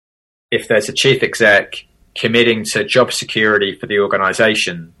if there's a chief exec committing to job security for the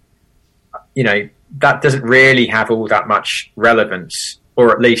organization, that doesn't really have all that much relevance,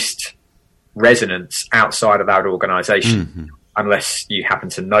 or at least resonance outside of that organization, unless you happen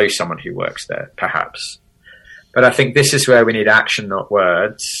to know someone who works there, perhaps. But I think this is where we need action, not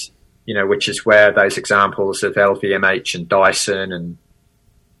words, which is where those examples of LVMH and Dyson and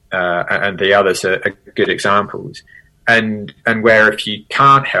the others are good examples. And where if you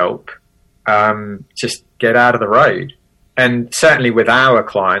can't help, just get out of the road. And certainly with our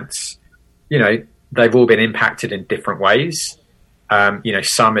clients, they've all been impacted in different ways. For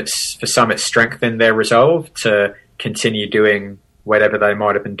some it's strengthened their resolve to continue doing whatever they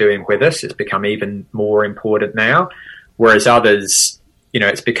might have been doing with us. It's become even more important now. Whereas others,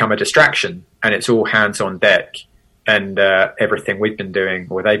 it's become a distraction and it's all hands on deck, and everything we've been doing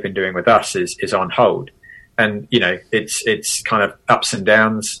or they've been doing with us is on hold. And, it's kind of ups and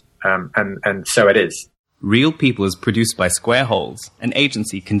downs. And so it is. Real People is produced by Square Holes, an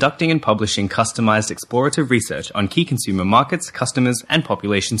agency conducting and publishing customized explorative research on key consumer markets, customers, and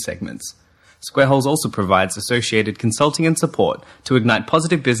population segments. Square Holes also provides associated consulting and support to ignite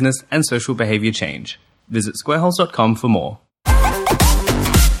positive business and social behavior change. Visit squareholes.com for more.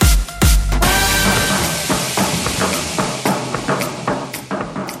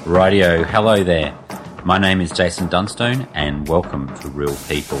 Rightio, hello there. My name is Jason Dunstone and welcome to Real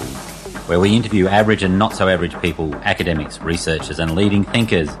People, where we interview average and not so average people, academics, researchers and leading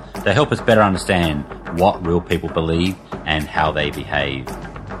thinkers to help us better understand what real people believe and how they behave.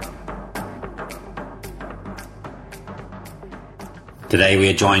 Today we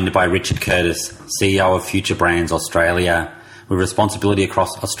are joined by Richard Curtis, CEO of Future Brands Australia, with responsibility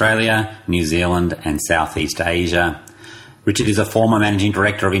across Australia, New Zealand and Southeast Asia. Richard is a former Managing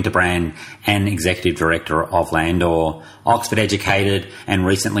Director of Interbrand and Executive Director of Landor, Oxford educated and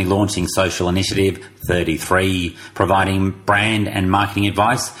recently launching social initiative 33, providing brand and marketing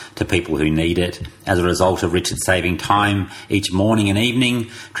advice to people who need it. As a result of Richard saving time each morning and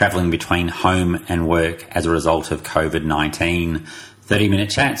evening, travelling between home and work as a result of COVID-19. 30-minute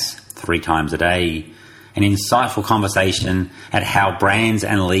chats 3 times a day. An insightful conversation at how brands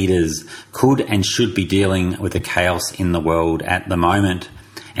and leaders could and should be dealing with the chaos in the world at the moment,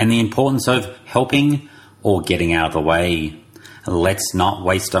 and the importance of helping or getting out of the way. Let's not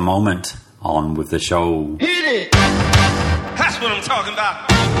waste a moment. On with the show. Hit it! That's what I'm talking about.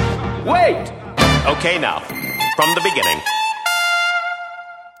 Wait! Okay, now, from the beginning.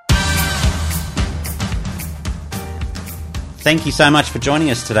 Thank you so much for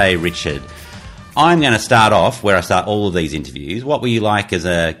joining us today, Richard. I'm going to start off where I start all of these interviews. What were you like as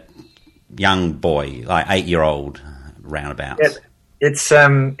a young boy, like 8-year-old, roundabouts? It's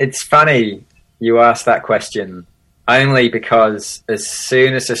funny you asked that question, only because as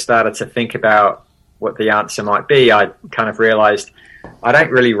soon as I started to think about what the answer might be, I kind of realised I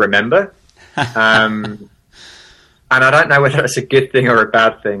don't really remember. And I don't know whether it's a good thing or a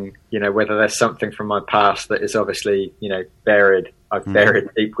bad thing, whether there's something from my past that is obviously, buried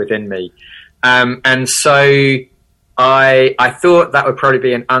deep within me. And so I thought that would probably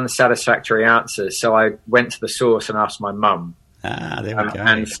be an unsatisfactory answer. So I went to the source and asked my mum. There we go.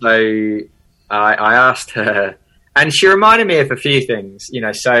 And so I asked her, and she reminded me of a few things.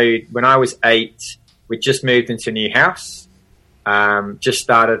 So when I was 8, we just moved into a new house, just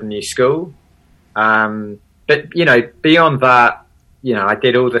started a new school. But, beyond that, I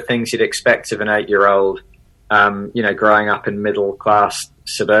did all the things you'd expect of an 8-year-old, growing up in middle-class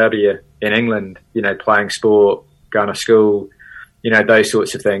suburbia in England, playing sport, going to school, those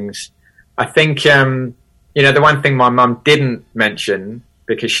sorts of things. I think, the one thing my mum didn't mention,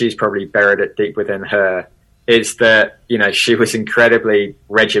 because she's probably buried it deep within her, is that, she was incredibly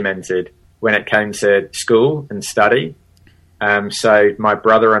regimented when it came to school and study. So my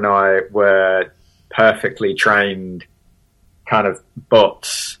brother and I were perfectly trained kind of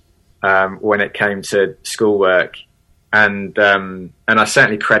bots when it came to schoolwork. And I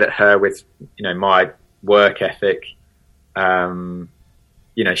certainly credit her with, my work ethic.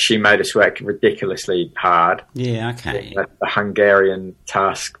 She made us work ridiculously hard. Yeah, okay. The Hungarian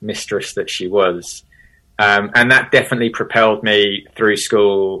task mistress that she was. And that definitely propelled me through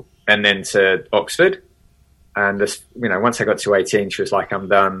school and then to Oxford. And just, once I got to 18, she was like, I'm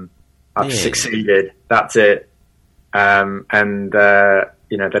done. I've succeeded. That's it. Then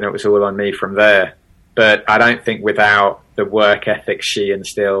it was all on me from there. But I don't think without the work ethic she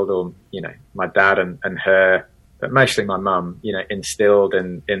instilled, or, my dad and her, but mostly my mum, instilled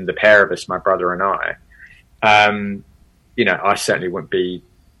in the pair of us, my brother and I, I certainly wouldn't be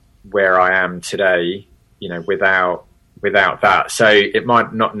where I am today, without without that. So it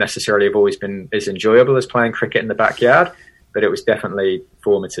might not necessarily have always been as enjoyable as playing cricket in the backyard, but it was definitely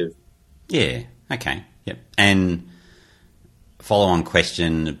formative. Yeah. Okay. Yep. And follow-on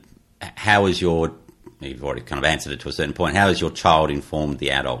question: how is your? You've already kind of answered it to a certain point. How has your child informed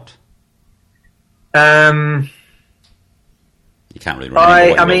the adult? You can't really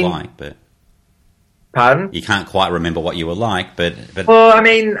remember what you were like, but pardon? You can't quite remember what you were like, but. Well, I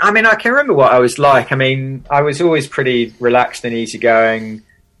mean, I can remember what I was like. I mean, I was always pretty relaxed and easygoing.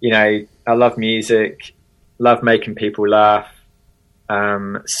 You know, I love music, love making people laugh.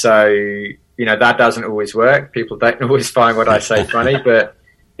 So, you know, that doesn't always work. People don't always find what I say funny, but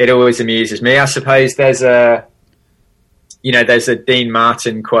it always amuses me. I suppose there's a Dean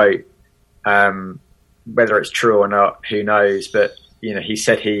Martin quote, whether it's true or not, who knows? But, you know, he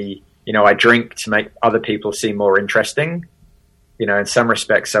said I drink to make other people seem more interesting. You know, in some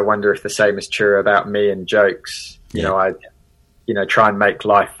respects, I wonder if the same is true about me and jokes. You know, I try and make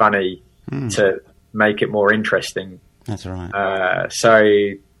life funny to make it more interesting. That's right. So,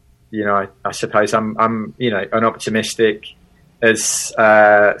 you know, I suppose I'm, you know, an optimistic, as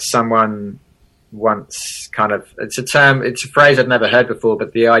someone once kind of, it's a phrase I'd never heard before,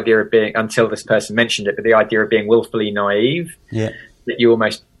 but the idea of being, until this person mentioned it, but the idea of being willfully naive, that you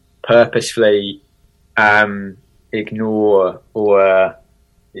almost purposefully ignore or,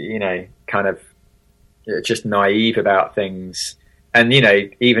 you know, kind of just naive about things. And, you know,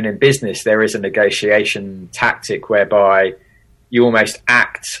 even in business, there is a negotiation tactic whereby you almost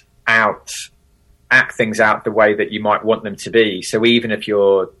act things out the way that you might want them to be. So even if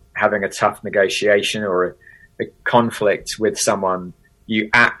you're having a tough negotiation or a conflict with someone, you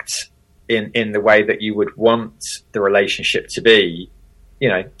act in the way that you would want the relationship to be. You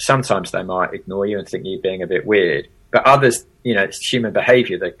know, sometimes they might ignore you and think you're being a bit weird, but others, you know, it's human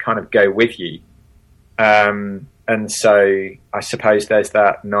behavior. They kind of go with you. And so I suppose there's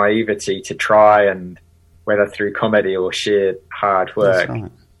that naivety to try, and whether through comedy or sheer hard work,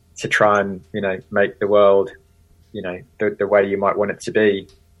 to try and, you know, make the world, you know, the way you might want it to be.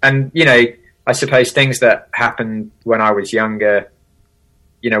 And, you know, I suppose things that happened when I was younger,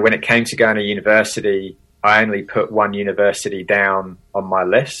 you know, when it came to going to university, I only put one university down on my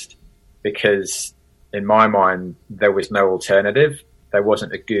list because in my mind, there was no alternative. There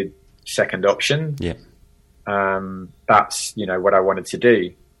wasn't a good second option. Yeah. That's, you know, what I wanted to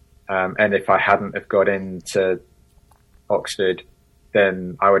do. And if I hadn't have got into Oxford,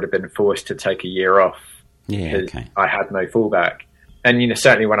 then I would have been forced to take a year off because I had no fallback. And, you know,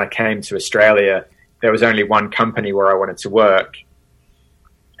 certainly when I came to Australia, there was only one company where I wanted to work.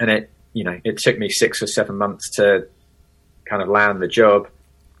 And it took me 6 or 7 months to kind of land the job,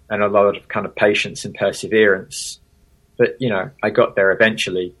 and a lot of kind of patience and perseverance. But, you know, I got there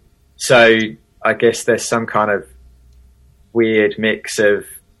eventually. So I guess there's some kind of weird mix of,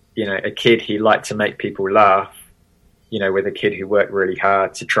 you know, a kid who liked to make people laugh, you know, with a kid who worked really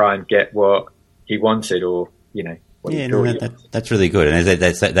hard to try and get what he wanted, or, you know, what he thought. That's really good. And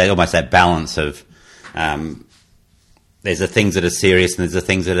there's almost that balance of, there's the things that are serious and there's the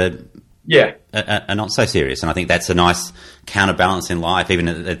things that are not so serious. And I think that's a nice counterbalance in life, even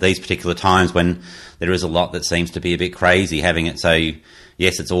at these particular times when there is a lot that seems to be a bit crazy, having it so,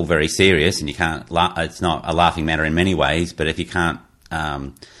 yes, it's all very serious and you can't, it's not a laughing matter in many ways, but if you can't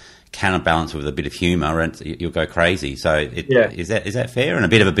counterbalance with a bit of humour, you'll go crazy. So is that fair? And a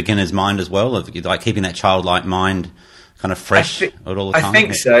bit of a beginner's mind as well, of like keeping that childlike mind kind of fresh all the time?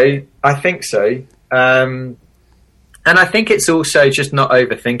 I think so. And I think it's also just not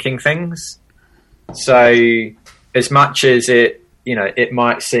overthinking things. So as much as it, you know, it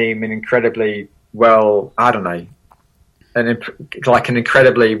might seem an incredibly an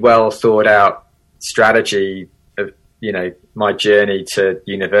incredibly well thought out strategy of, you know, my journey to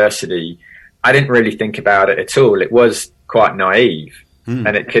university, I didn't really think about it at all. It was quite naive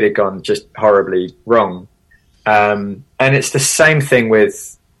and it could have gone just horribly wrong. And it's the same thing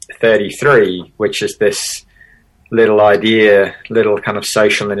with 33, which is this little kind of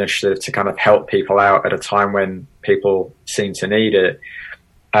social initiative to kind of help people out at a time when people seem to need it.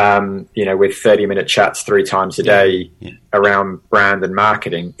 You know, with 30-minute chats 3 times a day around brand and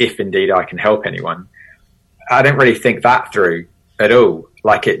marketing, if indeed I can help anyone. I didn't really think that through at all.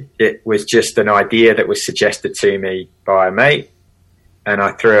 Like it was just an idea that was suggested to me by a mate, and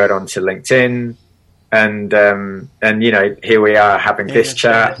I threw it onto LinkedIn. And you know, here we are having this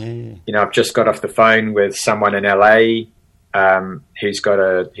chat. You know, I've just got off the phone with someone in LA who's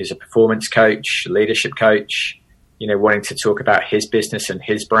a performance coach, leadership coach, you know, wanting to talk about his business and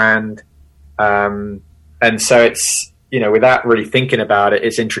his brand. And so it's, you know, without really thinking about it,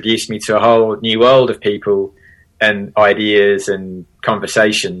 it's introduced me to a whole new world of people. and ideas and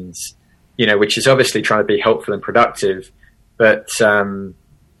conversations, which is obviously trying to be helpful and productive, but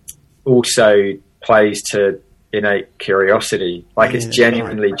also plays to innate curiosity. Like, it's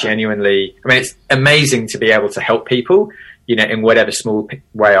genuinely, I mean, it's amazing to be able to help people, in whatever small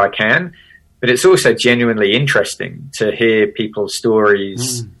way I can, but it's also genuinely interesting to hear people's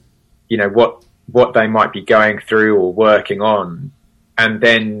stories, what they might be going through or working on. And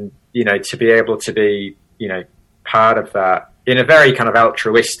then, to be able to be, part of that in a very kind of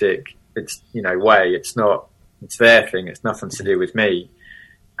altruistic, way. It's their thing. It's nothing to do with me.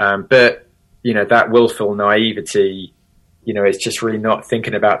 But, that willful naivety, is just really not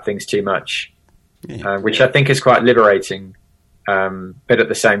thinking about things too much, which I think is quite liberating. But at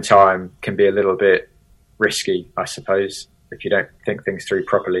the same time can be a little bit risky, I suppose, if you don't think things through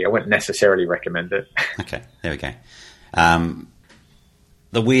properly. I wouldn't necessarily recommend it. Okay, there we go.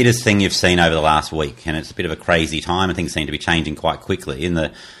 The weirdest thing you've seen over the last week, and it's a bit of a crazy time, and things seem to be changing quite quickly.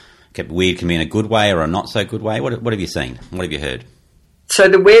 Weird can be in a good way or a not so good way. What have you seen? What have you heard? So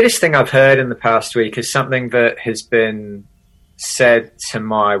the weirdest thing I've heard in the past week is something that has been said to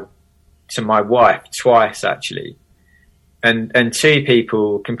my wife twice, actually. And two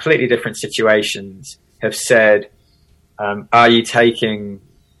people, completely different situations, have said, "Are you taking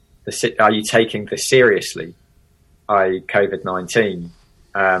this seriously?" i.e. COVID-19,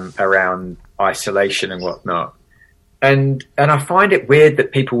 around isolation and whatnot. And I find it weird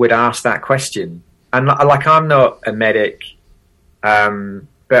that people would ask that question. And I'm not a medic,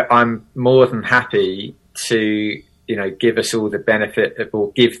 but I'm more than happy to give us all the benefit of,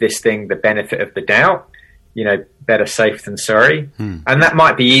 or give this thing the benefit of the doubt. Better safe than sorry. And that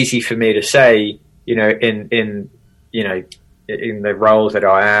might be easy for me to say, in the role that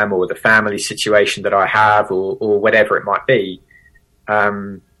I am, or the family situation that I have, or whatever it might be.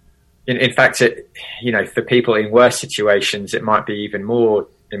 In fact, for people in worse situations, it might be even more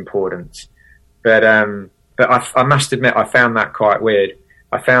important. But I must admit, I found that quite weird.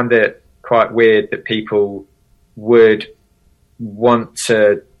 I found it quite weird that people would want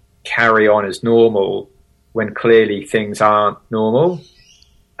to carry on as normal when clearly things aren't normal.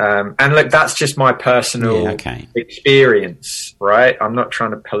 And look, that's just my personal experience, right? I'm not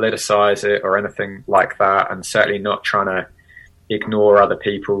trying to politicize it or anything like that, and certainly not trying to ignore other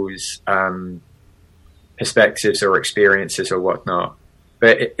people's perspectives or experiences or whatnot.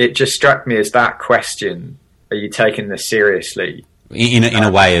 But it just struck me as that question: are you taking this seriously? In a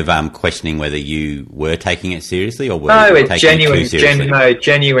way of questioning whether you were taking it seriously, or were you taking it too seriously?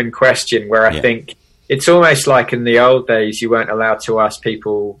 Genuine question where I think it's almost like in the old days you weren't allowed to ask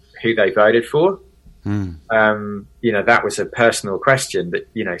people who they voted for. That was a personal question that,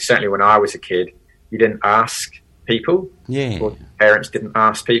 certainly when I was a kid, you didn't ask people. Or parents didn't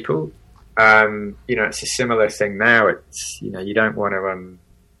ask people. It's a similar thing now. It's, you don't want to,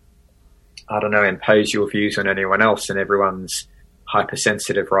 impose your views on anyone else, and everyone's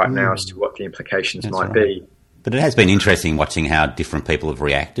hypersensitive right now as to what the implications might be. But it has been interesting watching how different people have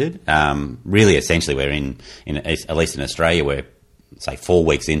reacted. Really, essentially, we're in at least in Australia, we're, say, 4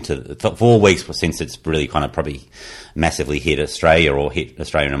 weeks since it's really kind of probably massively hit Australia, or hit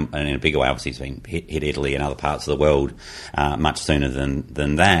Australia in a bigger way. Obviously, it's been hit Italy and other parts of the world much sooner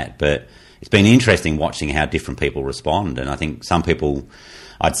than that. But it's been interesting watching how different people respond. And I think some people,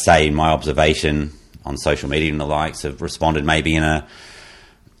 I'd say, in my observation on social media and the likes, have responded maybe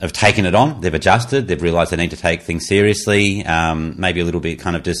have taken it on, they've adjusted, they've realised they need to take things seriously, maybe a little bit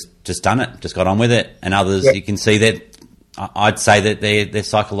kind of just done it, just got on with it. And others, you can see that, I'd say that they're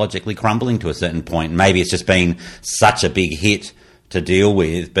psychologically crumbling to a certain point. Maybe it's just been such a big hit to deal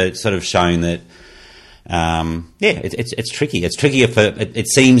with, but it's sort of shown that, it's tricky. It's trickier it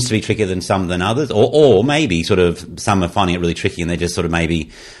seems to be trickier than others, or maybe sort of some are finding it really tricky and they're just sort of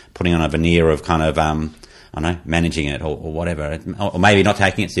maybe putting on a veneer of kind of, I don't know, managing it or whatever, or maybe not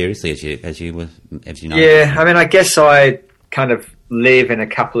taking it seriously as you know. Yeah, I mean, I guess I kind of live in a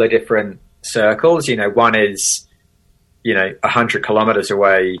couple of different circles. One is, 100 kilometres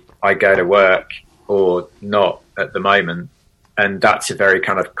away, I go to work, or not at the moment, and that's a very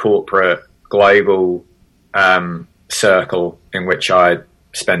kind of corporate, global circle in which I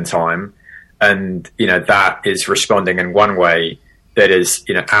spend time, and that is responding in one way that is,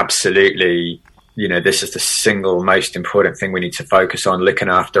 absolutely. This is the single most important thing we need to focus on, looking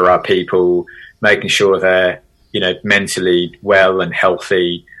after our people, making sure they're, mentally well and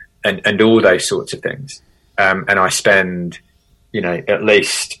healthy, and all those sorts of things. And I spend, at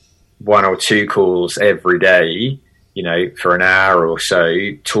least 1 or 2 calls every day, for an hour or so,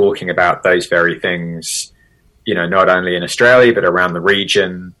 talking about those very things, not only in Australia, but around the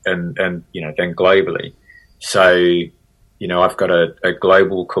region and then globally. So, you know, I've got a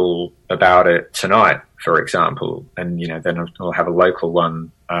global call about it tonight, for example, and, you know, then I'll have a local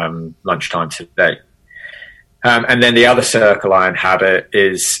one lunchtime today. And then the other circle I inhabit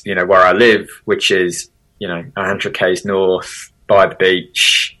is, you know, where I live, which is, you know, 100 k's north by the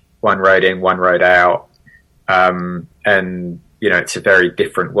beach, one road in, one road out. And, you know, it's a very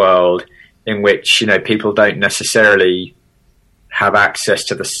different world in which, you know, people don't necessarily have access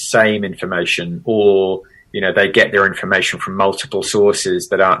to the same information, or, you know, they get their information from multiple sources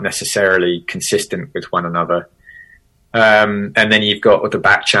that aren't necessarily consistent with one another. And then you've got the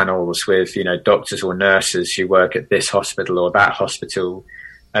back channels with, you know, doctors or nurses who work at this hospital or that hospital.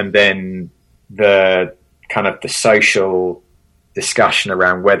 And then the kind of the social discussion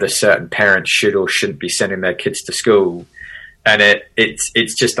around whether certain parents should or shouldn't be sending their kids to school. And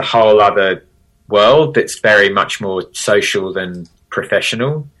it's just a whole other world that's very much more social than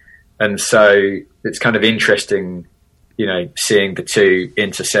professional. And so it's kind of interesting, you know, seeing the two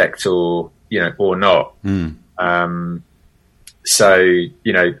intersect or, you know, or not. So,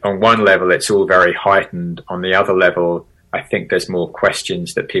 you know, on one level, it's all very heightened. On the other level, I think there's more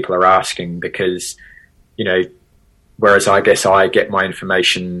questions that people are asking because, you know, whereas I guess I get my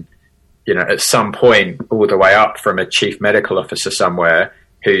information, you know, at some point all the way up from a chief medical officer somewhere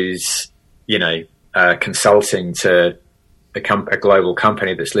who's, you know, consulting to a global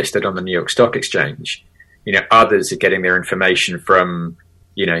company that's listed on the New York Stock Exchange. You know, others are getting their information from,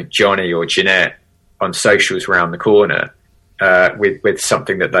 you know, Johnny or Jeanette on socials around the corner with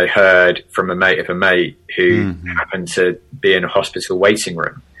something that they heard from a mate of a mate who happened to be in a hospital waiting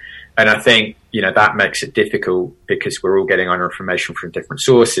room. And I think, you know, that makes it difficult because we're all getting our information from different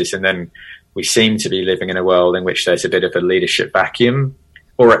sources. And then we seem to be living in a world in which there's a bit of a leadership vacuum,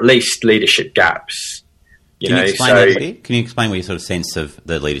 or at least leadership gaps. Can you explain what you sort of sense of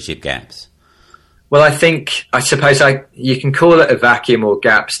the leadership gaps? Well, I suppose you can call it a vacuum or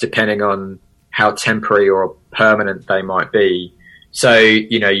gaps depending on how temporary or permanent they might be. So,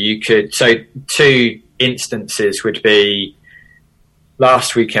 you know, two instances would be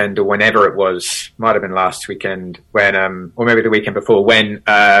last weekend or whenever it was, might have been last weekend when, or maybe the weekend before, when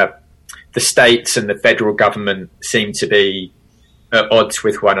the states and the federal government seemed to be at odds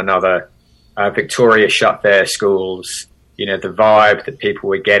with one another. Victoria shut their schools. You know, the vibe that people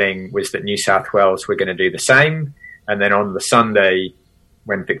were getting was that New South Wales were going to do the same. And then on the Sunday,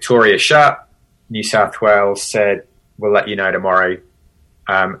 when Victoria shut, New South Wales said, we'll let you know tomorrow.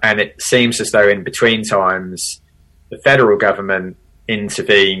 And it seems as though in between times, the federal government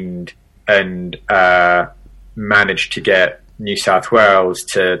intervened and managed to get New South Wales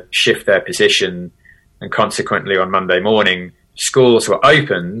to shift their position. And consequently, on Monday morning, schools were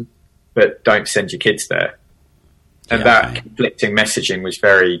open, but don't send your kids there. And that conflicting messaging was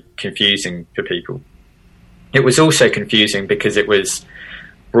very confusing for people. It was also confusing because it was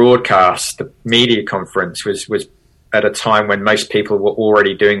broadcast. The media conference was at a time when most people were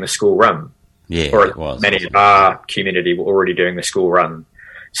already doing the school run. Yeah, or it was. Many of our community were already doing the school run.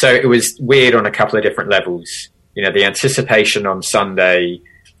 So it was weird on a couple of different levels. You know, the anticipation on Sunday,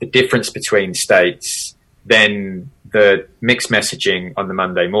 the difference between states, then the mixed messaging on the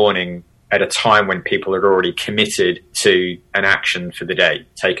Monday morning at a time when people had already committed to an action for the day,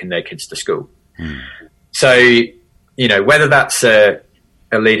 taking their kids to school. So, you know, whether that's a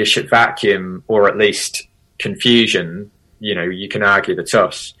leadership vacuum or at least confusion, you know, you can argue the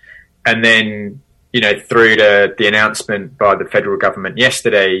toss. And then, you know, through to the announcement by the federal government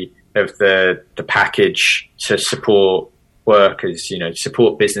yesterday of the package to support workers, you know,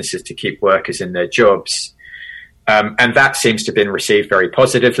 support businesses to keep workers in their jobs. And that seems to have been received very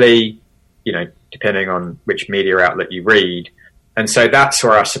positively, you know, depending on which media outlet you read. And so that's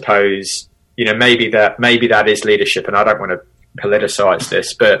where I suppose, you know, maybe that is leadership, and I don't want to politicize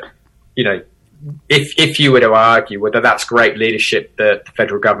this, but, you know, if you were to argue whether that's great leadership that the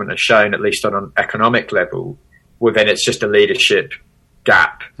federal government has shown, at least on an economic level, well, then it's just a leadership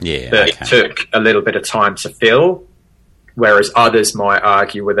gap that took a little bit of time to fill, whereas others might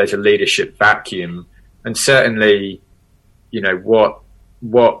argue where there's a leadership vacuum. And certainly, you know, what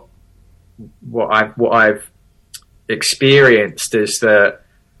I've experienced is that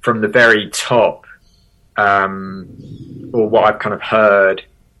from the very top, or what I've kind of heard,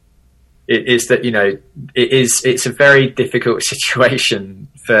 is that, you know, it's a very difficult situation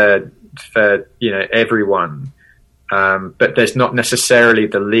for you know, everyone, but there's not necessarily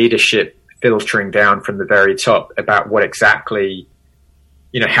the leadership filtering down from the very top about what exactly,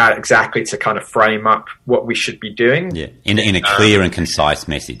 you know, how exactly to kind of frame up what we should be doing. Yeah, in a clear and concise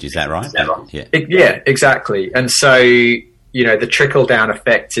message. Is that right? Yeah, exactly. And so, you know, the trickle down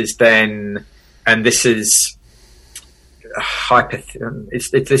effect is then, and this is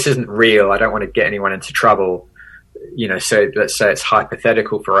this isn't real. I don't want to get anyone into trouble, so let's say it's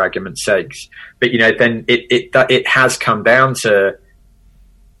hypothetical for argument's sakes, but then it has come down to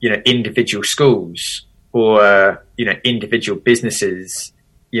individual schools or individual businesses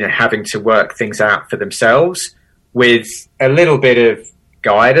having to work things out for themselves with a little bit of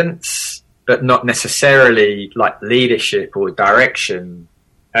guidance, but not necessarily like leadership or direction.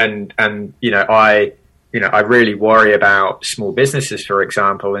 And I really worry about small businesses, for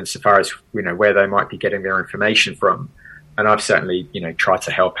example, insofar as where they might be getting their information from. And I've certainly tried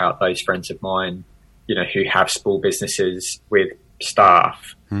to help out those friends of mine who have small businesses with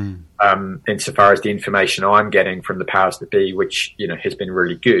staff, insofar as the information I'm getting from the powers that be, which has been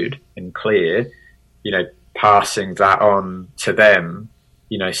really good and clear, passing that on to them,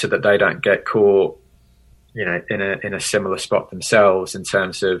 so that they don't get caught in a similar spot themselves in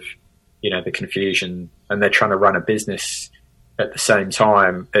terms of the confusion, and they're trying to run a business at the same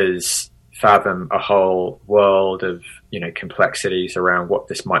time as fathom a whole world of complexities around what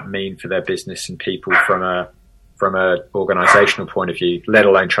this might mean for their business and people from a organizational point of view, let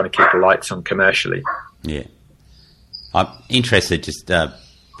alone trying to keep the lights on commercially. Yeah, I'm interested just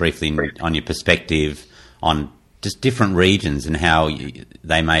briefly on your perspective on just different regions and how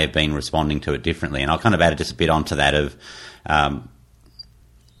they may have been responding to it differently. And I'll kind of add just a bit onto that of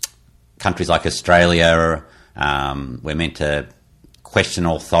countries like Australia. We're meant to question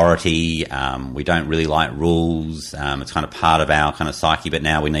authority. We don't really like rules. It's kind of part of our kind of psyche, but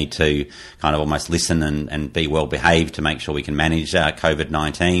now we need to kind of almost listen and be well behaved to make sure we can manage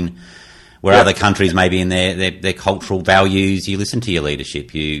COVID-19. Where other countries, maybe in their cultural values, you listen to your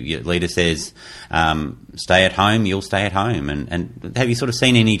leadership. Your leader says, stay at home, you'll stay at home. And have you sort of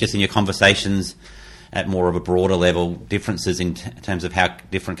seen any, just in your conversations at more of a broader level, differences in terms of how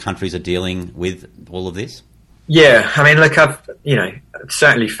different countries are dealing with all of this? Yeah, I mean, look, I've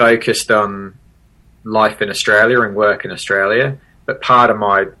certainly focused on life in Australia and work in Australia, but part of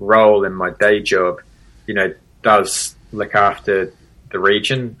my role in my day job, does look after the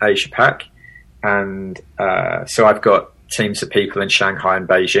region, Asia Pac. And so I've got teams of people in Shanghai and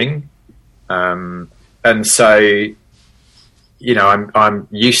Beijing. And so, I'm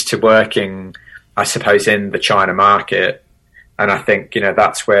used to working, I suppose, in the China market. And I think,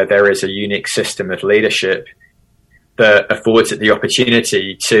 that's where there is a unique system of leadership that affords it the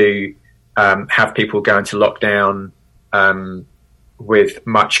opportunity to have people go into lockdown with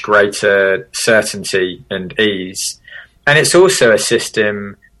much greater certainty and ease. And it's also a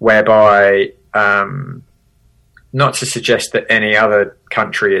system whereby, not to suggest that any other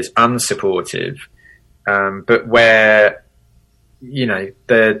country is unsupportive, but where,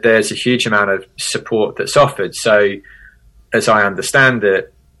 there's a huge amount of support that's offered. So as I understand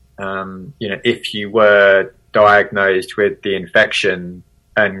it, if you were diagnosed with the infection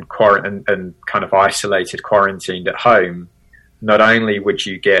and kind of isolated, quarantined at home, not only would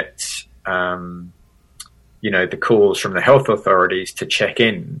you get, the calls from the health authorities to check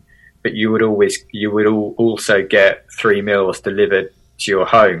in, but you would also get 3 meals delivered to your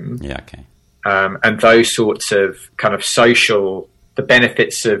home. Yeah, okay. And those sorts of kind of the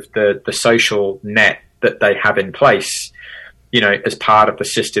benefits of the social net that they have in place, as part of the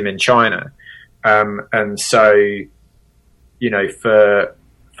system in China. And so, for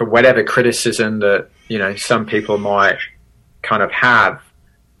whatever criticism that, some people might kind of have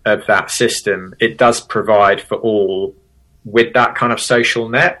of that system, it does provide for all with that kind of social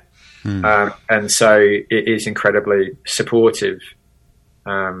net. And so it is incredibly supportive.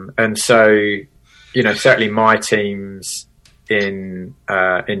 And so, certainly my teams in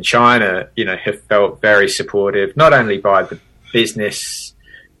China, have felt very supportive, not only by the business,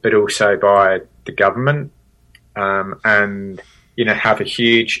 but also by the government, and, have a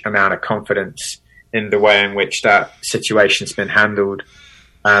huge amount of confidence in the way in which that situation's been handled.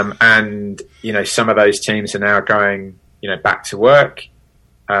 And, some of those teams are now going, back to work,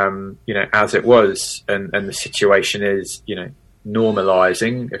 as it was, and the situation is,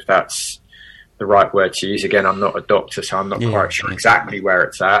 normalizing, if that's the right word to use. Again, I'm not a doctor, so I'm not quite sure exactly where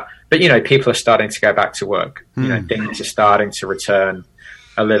it's at, but, people are starting to go back to work, things are starting to return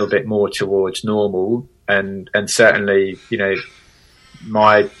a little bit more towards normal. And certainly,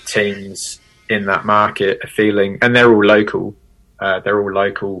 my teams in that market are feeling, and they're all local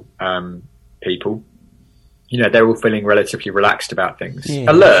people, they're all feeling relatively relaxed about things,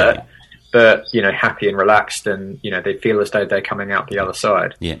 alert, but, happy and relaxed, and, they feel as though they're coming out the other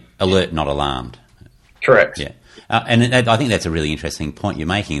side. Yeah, alert, not alarmed. Correct. Yeah. And I think that's a really interesting point you're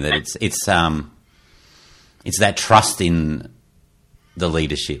making, that it's that trust in the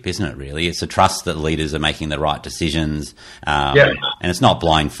leadership, isn't it, really? It's a trust that leaders are making the right decisions. And it's not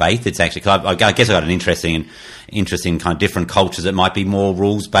blind faith. It's actually, cause I guess I've got an interesting kind of different cultures that might be more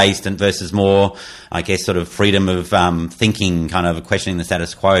rules-based and versus more, I guess, sort of freedom of thinking, kind of questioning the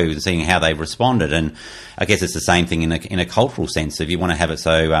status quo and seeing how they've responded. And I guess it's the same thing in a cultural sense. If you want to have it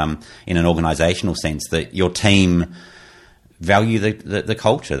so in an organisational sense that your team value the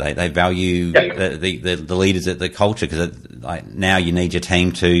culture. They value the leaders at the culture, because now you need your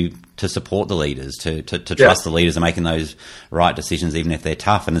team to support the leaders, to trust the leaders are making those right decisions, even if they're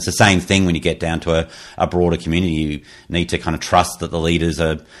tough. And it's the same thing when you get down to a broader community. You need to kind of trust that the leaders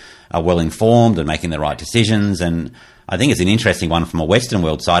are well informed and making the right decisions. And I think it's an interesting one from a Western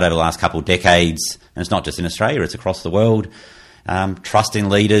world side over the last couple of decades, and it's not just in Australia, it's across the world. Trust in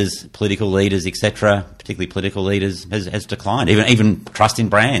leaders, political leaders, etc., particularly political leaders, has declined. Even trust in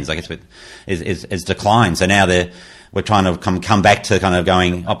brands, I guess, has declined. So now we're trying to come back to kind of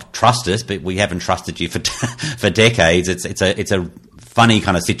going, trust us, but we haven't trusted you for decades. It's a funny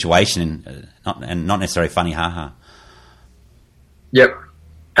kind of situation, and not necessarily funny, haha. Yep,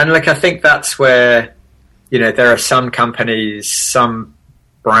 and I think that's where there are some companies, some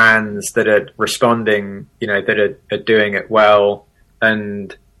brands that are responding, that are doing it well,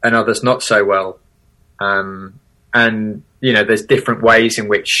 and others not so well. And there's different ways in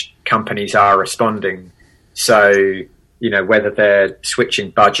which companies are responding. So, whether they're switching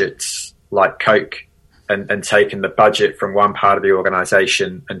budgets like Coke and taking the budget from one part of the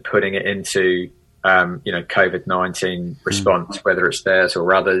organisation and putting it into, COVID-19 response, whether it's theirs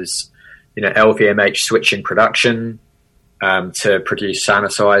or others. LVMH switching production to produce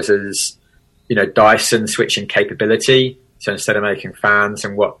sanitizers, Dyson switching capability. So instead of making fans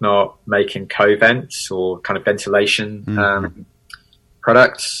and whatnot, making co-vents or kind of ventilation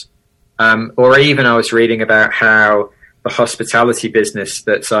products. Or even I was reading about how the hospitality business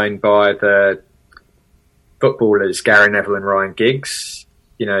that's owned by the footballers, Gary Neville and Ryan Giggs,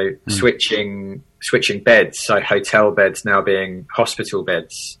 switching beds. So hotel beds now being hospital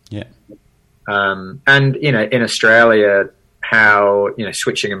beds. Yeah. And, in Australia, how,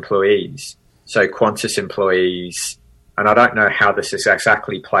 switching employees, so Qantas employees, and I don't know how this is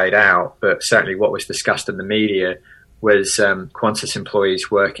exactly played out, but certainly what was discussed in the media was Qantas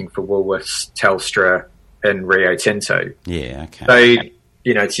employees working for Woolworths, Telstra and Rio Tinto. Yeah, okay.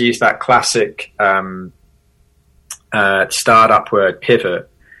 So, to use that classic startup word, pivot,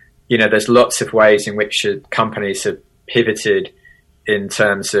 there's lots of ways in which companies have pivoted in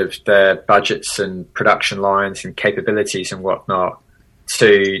terms of their budgets and production lines and capabilities and whatnot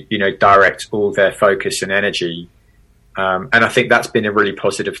to, direct all their focus and energy. And I think that's been a really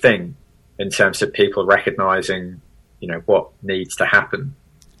positive thing in terms of people recognizing, what needs to happen.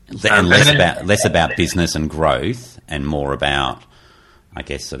 And less about business and growth and more about, I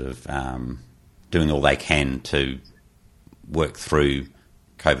guess, sort of doing all they can to work through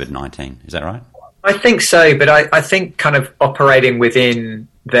COVID-19. Is that right? I think so, but I think kind of operating within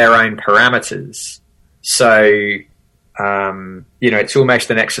their own parameters. So, it's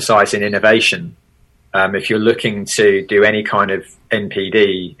almost an exercise in innovation. If you're looking to do any kind of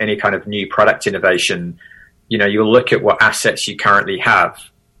NPD, any kind of new product innovation, you'll look at what assets you currently have,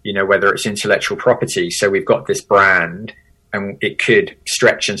 whether it's intellectual property. So we've got this brand and it could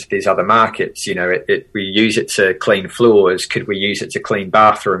stretch into these other markets. We use it to clean floors. Could we use it to clean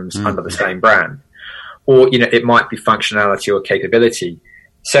bathrooms under the same brand? Or, it might be functionality or capability.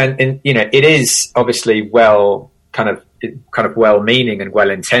 So, it is obviously kind of well-meaning and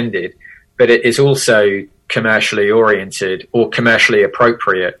well-intended, but it is also commercially oriented or commercially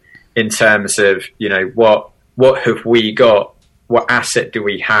appropriate in terms of, what have we got? What asset do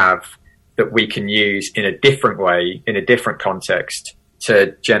we have that we can use in a different way, in a different context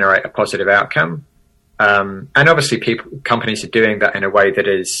to generate a positive outcome? And obviously companies are doing that in a way that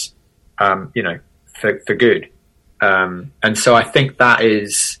is, for good. And so I think that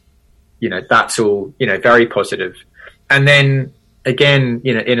is, that's all, very positive. And then again,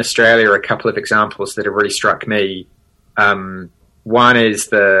 in Australia, a couple of examples that have really struck me. One is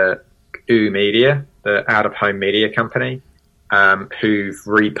the OO Media, the out-of-home media company, who've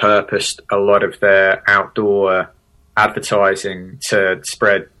repurposed a lot of their outdoor advertising to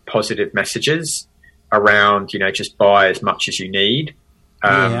spread positive messages around, just buy as much as you need.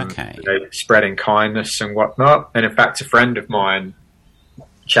 Spreading kindness and whatnot. And in fact, a friend of mine, a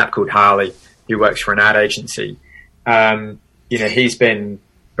chap called Harley, who works for an ad agency, he's been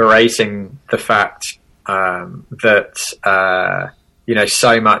berating the fact that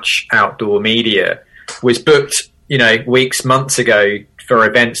so much outdoor media was booked, months ago for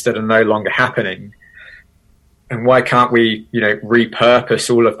events that are no longer happening. And why can't we, repurpose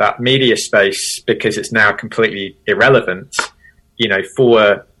all of that media space, because it's now completely irrelevant,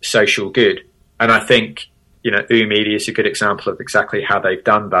 for social good? And I think, Media is a good example of exactly how they've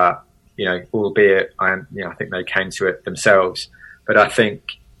done that, albeit I think they came to it themselves. But I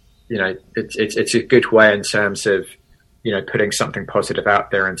think, it's a good way in terms of, putting something positive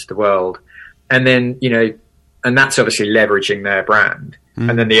out there into the world. And then, and that's obviously leveraging their brand. Mm.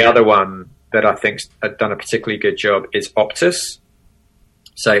 And then the other one that I think's done a particularly good job is Optus.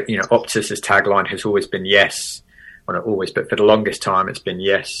 So, Optus's tagline has always been yes. Well, not always, but for the longest time, it's been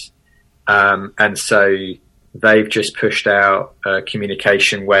yes. And so they've just pushed out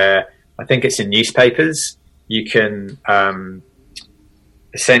communication where I think it's in newspapers. You can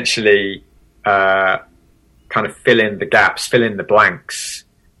essentially kind of fill in the gaps, fill in the blanks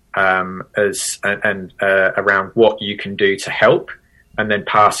around what you can do to help, and then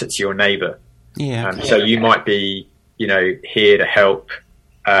pass it to your neighbour. Yeah. So you might be, here to help,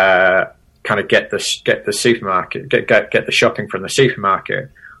 kind of get the supermarket, get the shopping from the supermarket,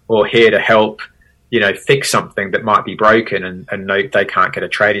 or here to help, fix something that might be broken and no, they can't get a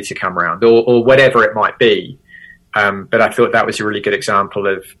tradie to come around, or whatever it might be. But I thought that was a really good example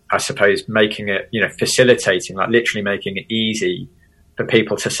of, I suppose, making it, facilitating, like literally making it easy for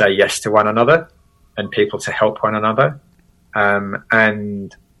people to say yes to one another and people to help one another.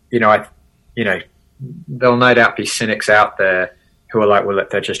 And, there'll no doubt be cynics out there who are like, well,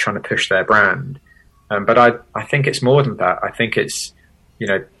 they're just trying to push their brand. But I think it's more than that. I think it's,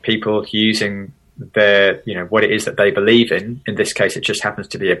 people using their, what it is that they believe in. In this case, it just happens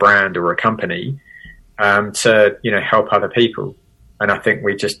to be a brand or a company, to, help other people. And I think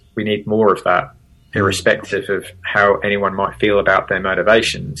we need more of that, irrespective of how anyone might feel about their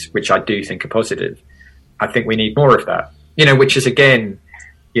motivations, which I do think are positive. I think we need more of that, which is, again,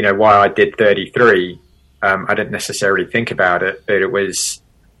 why I did 33. I didn't necessarily think about it, but it was,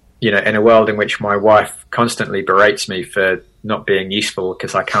 in a world in which my wife constantly berates me for not being useful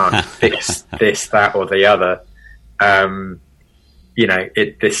because I can't fix this, that, or the other.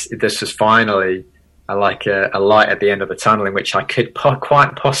 This was finally a light at the end of the tunnel in which I could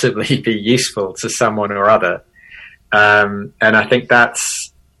quite possibly be useful to someone or other. And I think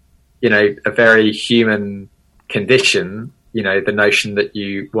that's, a very human condition, the notion that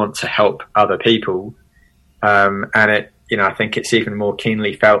you want to help other people. And it, I think it's even more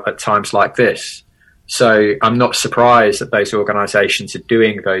keenly felt at times like this. So I'm not surprised that those organizations are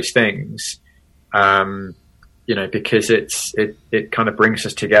doing those things, because it kind of brings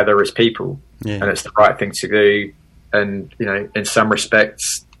us together as people, and it's the right thing to do. And, in some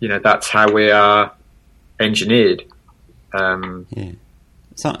respects, that's how we are engineered. Some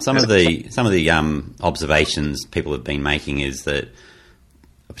of the observations people have been making is that,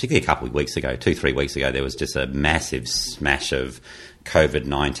 particularly a couple of weeks ago, 2-3 weeks ago, there was just a massive smash of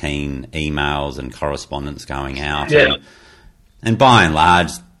COVID-19 emails and correspondence going out. Yeah. And by and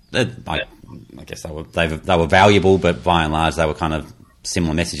large, I guess they were valuable, but by and large they were kind of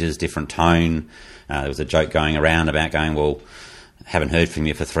similar messages, different tone. There was a joke going around about well, haven't heard from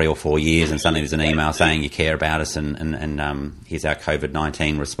you for 3 or 4 years, and suddenly there's an email saying you care about us, and here's our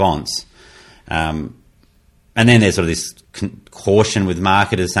COVID-19 response. And then there's sort of this caution with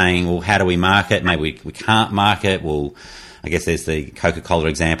marketers saying, well, how do we market? Maybe we can't market. Well, I guess there's the Coca-Cola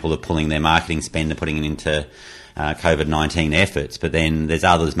example of pulling their marketing spend and putting it into COVID-19 efforts. But then there's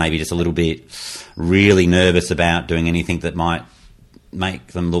others maybe just a little bit really nervous about doing anything that might make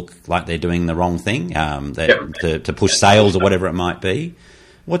them look like they're doing the wrong thing, to push sales or whatever it might be.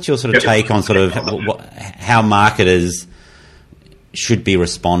 What's your sort of take on sort of how marketers should be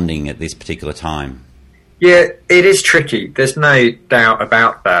responding at this particular time? Yeah, it is tricky. There's no doubt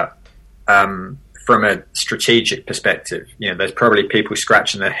about that. From a strategic perspective, there's probably people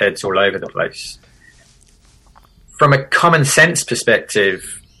scratching their heads all over the place. From a common sense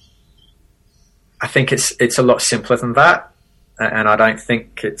perspective, I think it's a lot simpler than that, and I don't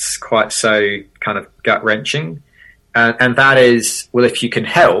think it's quite so kind of gut wrenching. And that is, well, if you can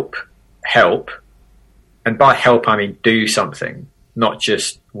help, and by help I mean do something, not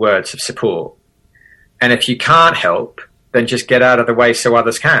just words of support. And if you can't help, then just get out of the way so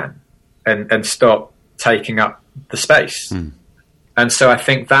others can, and stop taking up the space. And so I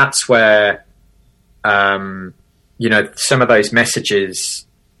think that's where, some of those messages,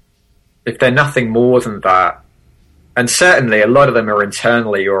 if they're nothing more than that, and certainly a lot of them are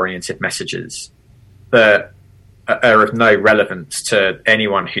internally oriented messages that are of no relevance to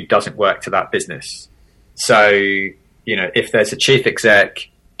anyone who doesn't work to that business. So, if there's a chief exec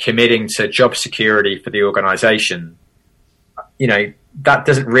committing to job security for the organization, that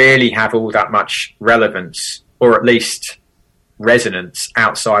doesn't really have all that much relevance or at least resonance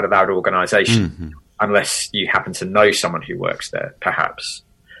outside of that organisation, unless you happen to know someone who works there, perhaps.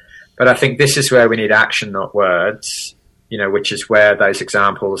 But I think this is where we need action, not words, which is where those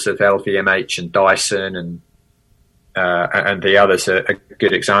examples of LVMH and Dyson and the others are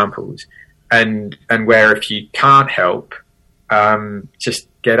good examples. And where if you can't help, just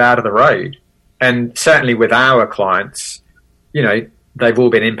get out of the road. And certainly with our clients, they've all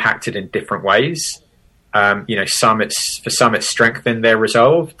been impacted in different ways. Some it's strengthened their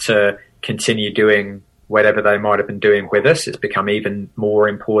resolve to continue doing whatever they might have been doing with us. It's become even more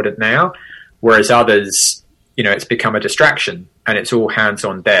important now. Whereas others, it's become a distraction and it's all hands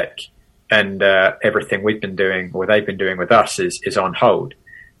on deck, and everything we've been doing or they've been doing with us is on hold.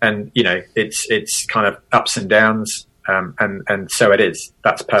 And, it's kind of ups and downs. And so it is.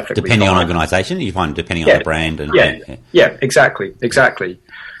 That's perfectly depending fine. on organisation, you find depending on the brand. And Exactly.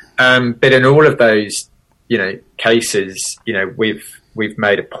 But in all of those, cases, we've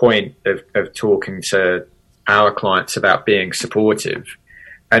made a point of talking to our clients about being supportive,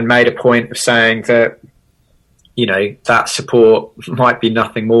 and made a point of saying that, that support might be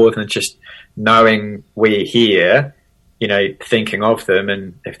nothing more than just knowing we're here, thinking of them,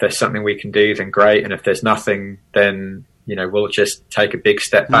 and if there's something we can do, then great. And if there's nothing, then, we'll just take a big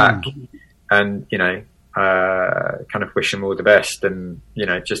step back and, kind of wish them all the best, and,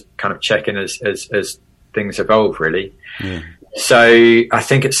 just kind of check in as things evolve, really. Yeah. So I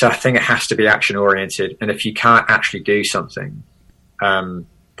think it has to be action oriented. And if you can't actually do something, then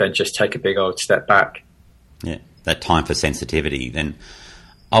just take a big old step back. Yeah. That time for sensitivity. Then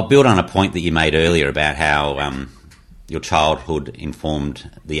I'll build on a point that you made earlier about how, your childhood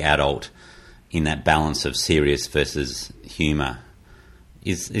informed the adult in that balance of serious versus humour.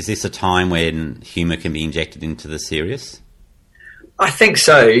 Is this a time when humour can be injected into the serious? I think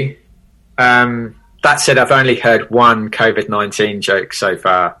so. That said, I've only heard one COVID-19 joke so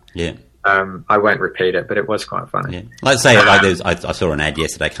far. Yeah. I won't repeat it, but it was quite funny. Yeah. Let's say I saw an ad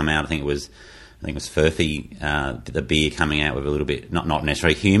yesterday come out. I think it was Furphy, the beer coming out with a little bit, not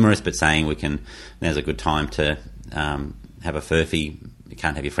necessarily humorous, but saying there's a good time to have a Furphy. You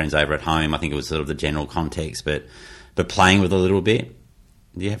can't have your friends over at home. I think it was sort of the general context, but playing with a little bit.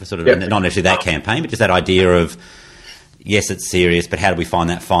 Do you have a sort of, not necessarily that campaign, but just that idea of, yes, it's serious, but how do we find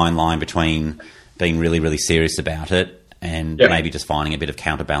that fine line between being really, really serious about it and maybe just finding a bit of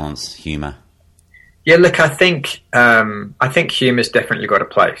counterbalance humour? Yeah, look, I think humour's definitely got a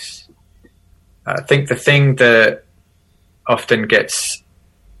place. I think the thing that often gets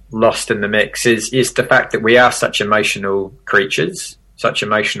lost in the mix is the fact that we are such emotional creatures, such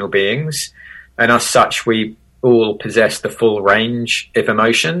emotional beings, and as such we all possess the full range of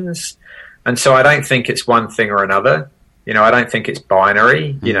emotions. And so I don't think it's one thing or another. I don't think it's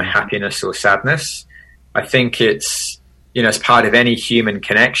binary, happiness or sadness. I think it's, as part of any human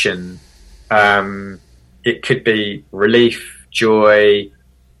connection, it could be relief, joy,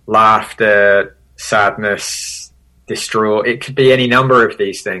 laughter, sadness, distraught. It could be any number of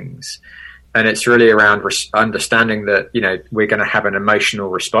these things. And it's really around understanding that, we're going to have an emotional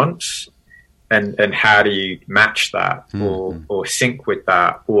response, and how do you match that or sync with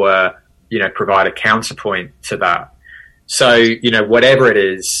that, or, provide a counterpoint to that. So, whatever it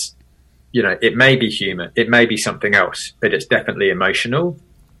is, it may be humor, it may be something else, but it's definitely emotional.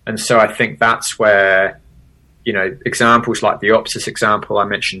 And so I think that's where, examples like the Optus example I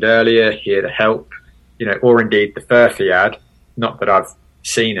mentioned earlier, Here to Help, or indeed the Furphy ad, not that I've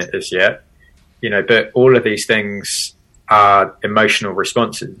seen it as yet, but all of these things are emotional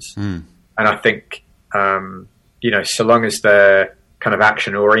responses. And I think, so long as they're kind of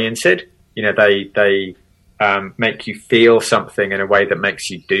action oriented, they make you feel something in a way that makes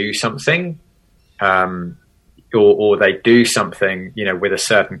you do something, or they do something, with a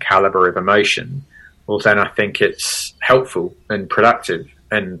certain caliber of emotion, well, then I think it's helpful and productive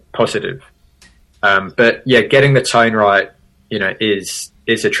and positive. But yeah, getting the tone right, is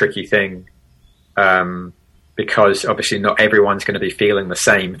a tricky thing, because obviously not everyone's going to be feeling the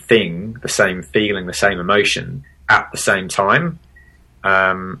same thing, the same feeling, the same emotion at the same time.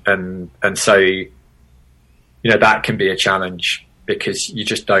 And so, that can be a challenge, because you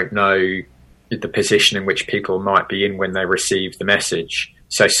just don't know the position in which people might be in when they receive the message.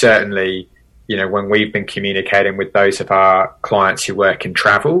 So certainly, when we've been communicating with those of our clients who work in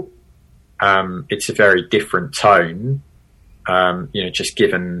travel, it's a very different tone, just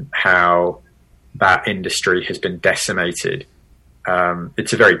given how that industry has been decimated.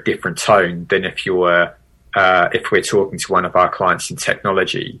 It's a very different tone than if we're talking to one of our clients in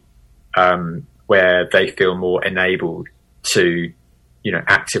technology, where they feel more enabled to,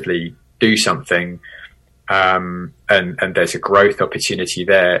 actively do something, and there's a growth opportunity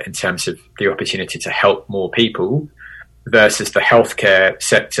there in terms of the opportunity to help more people, versus the healthcare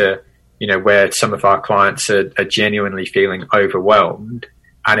sector, where some of our clients are genuinely feeling overwhelmed,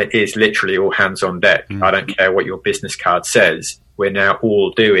 and it is literally all hands on deck. I don't care what your business card says. We're now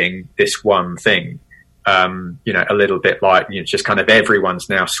all doing this one thing. A little bit like, just kind of everyone's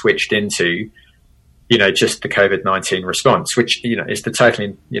now switched into, just the COVID-19 response, which, is the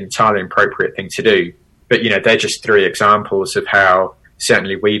totally entirely appropriate thing to do. But, they're just 3 examples of how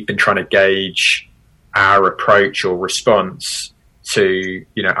certainly we've been trying to gauge our approach or response to,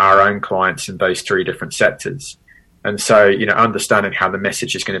 our own clients in those 3 different sectors. And so, understanding how the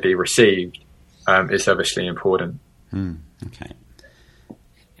message is going to be received is obviously important. Okay.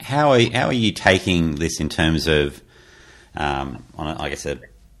 How are you taking this in terms of, on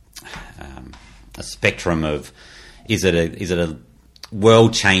a spectrum of, is it a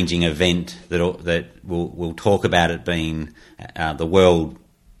world changing event that we'll talk about it being the world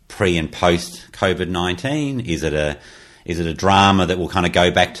pre and post COVID-19? Is it a drama that will kind of go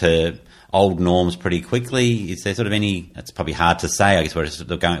back to old norms pretty quickly? Is there sort of any? It's probably hard to say. I guess we're just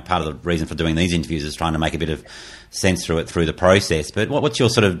going. Part of the reason for doing these interviews is trying to make a bit of sense through the process. But what's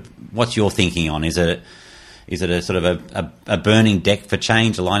your thinking on? Is it a sort of a burning deck for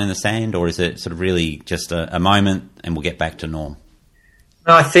change, a line in the sand, or is it sort of really just a moment and we'll get back to norm?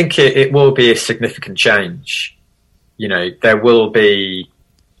 No, I think it will be a significant change. There will be,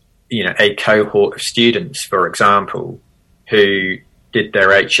 a cohort of students, for example, who did their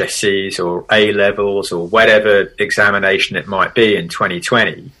HSCs or A levels or whatever examination it might be in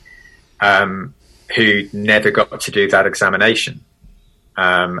 2020, who never got to do that examination.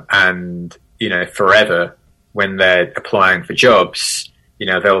 And, forever when they're applying for jobs,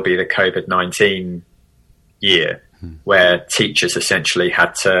 there'll be the COVID-19 year where teachers essentially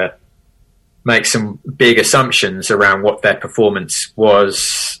had to make some big assumptions around what their performance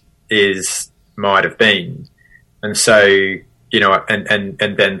might have been. And so,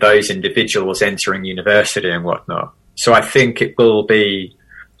 and then those individuals entering university and whatnot. So I think it will be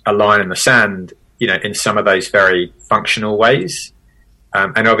a line in the sand, in some of those very functional ways.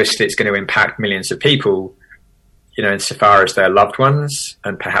 And obviously it's going to impact millions of people, insofar as their loved ones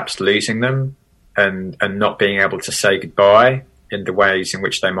and perhaps losing them and not being able to say goodbye in the ways in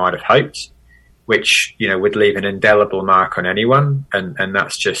which they might have hoped, which, would leave an indelible mark on anyone. And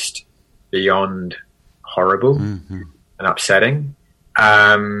that's just beyond horrible and upsetting.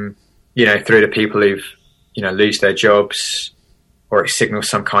 Through to people who've, lose their jobs, or it signals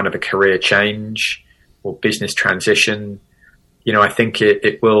some kind of a career change or business transition. I think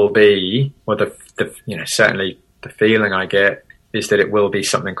it will be, or certainly the feeling I get is that it will be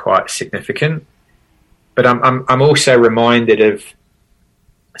something quite significant. But I'm also reminded of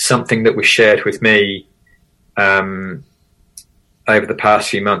something that was shared with me over the past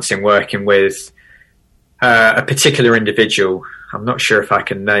few months in working with a particular individual. I'm not sure if I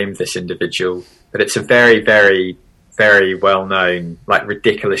can name this individual, but it's a very, very, very well-known, like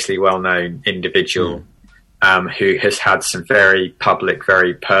ridiculously well-known individual who has had some very public,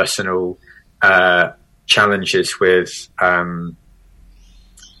 very personal challenges with a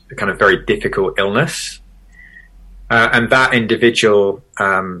kind of very difficult illness. And that individual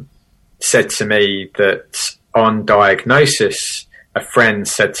said to me that on diagnosis, a friend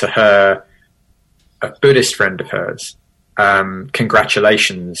said to her, a Buddhist friend of hers,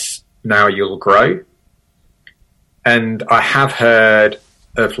 congratulations, now you'll grow. And I have heard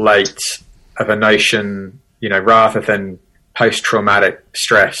of late of a notion, rather than post-traumatic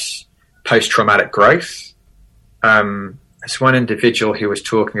stress, post-traumatic growth. There's one individual who was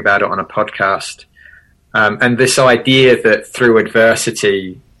talking about it on a podcast. And this idea that through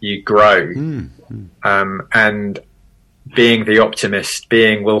adversity you grow, and being the optimist,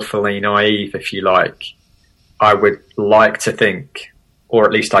 being willfully naive, if you like, I would like to think, or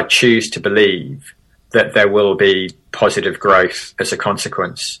at least I choose to believe, that there will be positive growth as a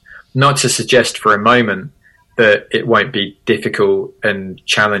consequence. Not to suggest for a moment that it won't be difficult and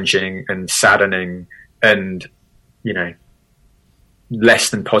challenging and saddening and, less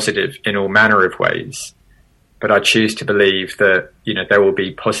than positive in all manner of ways. But I choose to believe that, there will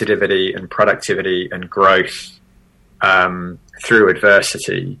be positivity and productivity and growth through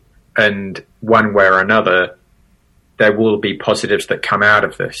adversity. And one way or another, there will be positives that come out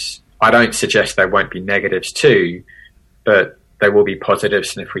of this. I don't suggest there won't be negatives too, but there will be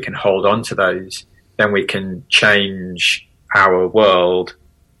positives. And if we can hold on to those, then we can change our world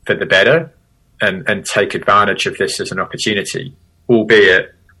for the better and take advantage of this as an opportunity,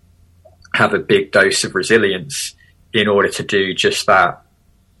 albeit have a big dose of resilience in order to do just that.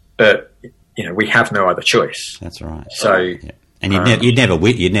 But, we have no other choice. That's right. So, yeah. And you'd never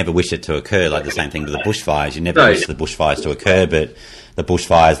wish it to occur. Like the same thing with the bushfires. You never wish the bushfires to occur, but the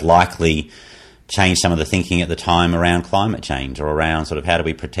bushfires likely change some of the thinking at the time around climate change, or around sort of how do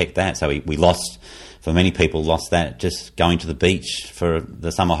we protect that. So we lost, for many people, that just going to the beach for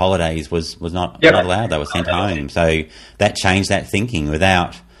the summer holidays was not allowed. They were sent home. So that changed that thinking.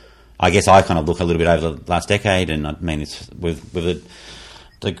 Without, I guess I kind of look a little bit over the last decade, and I mean it's with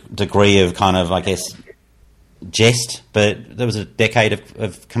a degree of kind of, I guess, jest, but there was a decade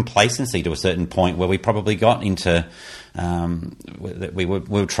of complacency to a certain point where we probably got into we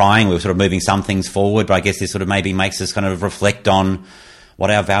were sort of moving some things forward, but I guess this sort of maybe makes us kind of reflect on what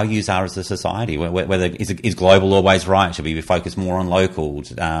our values are as a society. Whether is global always right? Should we be focused more on local?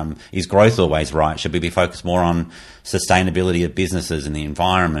 Is growth always right? Should we be focused more on sustainability of businesses and the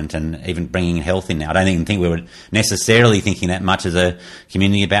environment, and even bringing health in now? I don't even think we were necessarily thinking that much as a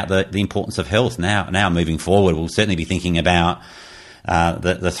community about the importance of health. Now moving forward, we'll certainly be thinking about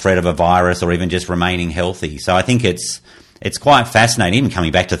the threat of a virus, or even just remaining healthy. So I think it's quite fascinating, even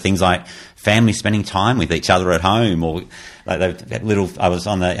coming back to things like family spending time with each other at home, or like I was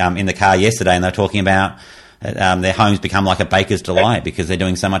on in the car yesterday, and they're talking about their homes become like a baker's delight because they're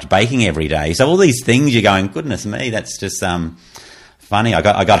doing so much baking every day. So all these things, you're going, goodness me, that's just funny. I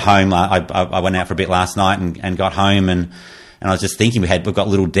got home. I went out for a bit last night and got home, and I was just thinking we've got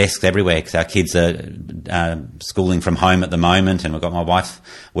little desks everywhere because our kids are schooling from home at the moment, and we've got my wife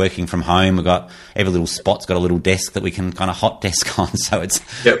working from home. We've got every little spot's got a little desk that we can kind of hot desk on. So it's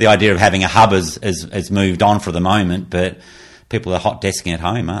the idea of having a hub has moved on for the moment, but people are hot desking at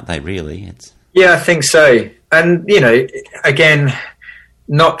home, aren't they? Really, I think so. And again,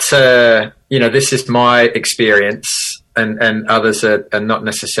 not this is my experience, and others are not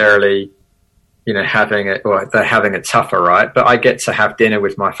necessarily having it, or they're having it tougher, right? But I get to have dinner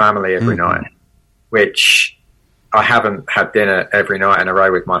with my family every night, which I haven't had dinner every night in a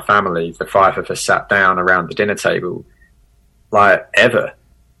row with my family. The five of us sat down around the dinner table, like ever,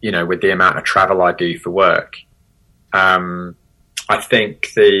 with the amount of travel I do for work. I think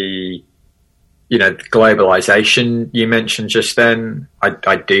the globalization you mentioned just then,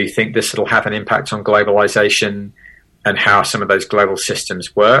 I do think this will have an impact on globalization and how some of those global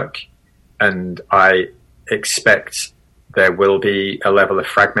systems work. And I expect there will be a level of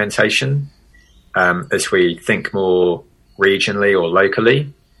fragmentation as we think more regionally or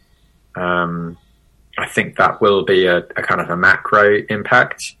locally. I think that will be a kind of a macro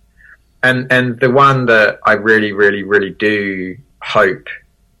impact. And the one that I really, really, really do hope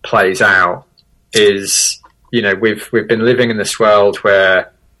plays out is, we've been living in this world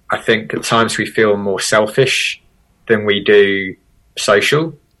where I think at times we feel more selfish than we do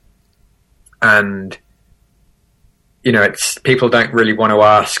social. And, it's people don't really want to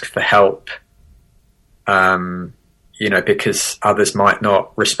ask for help, because others might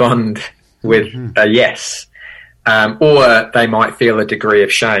not respond with a yes, or they might feel a degree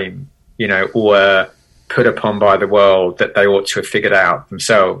of shame, or put upon by the world that they ought to have figured out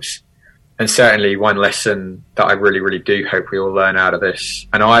themselves. And certainly one lesson that I really, really do hope we all learn out of this,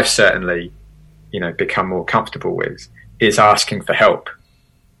 and I've certainly, become more comfortable with, is asking for help.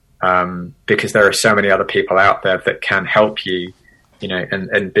 Because there are so many other people out there that can help you,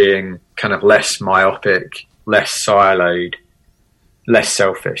 and being kind of less myopic, less siloed, less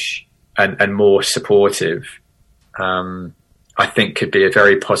selfish, and more supportive, I think could be a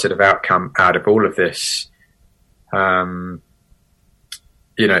very positive outcome out of all of this. As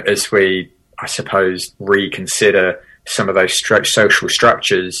we, I suppose, reconsider some of those social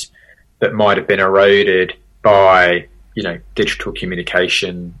structures that might have been eroded by digital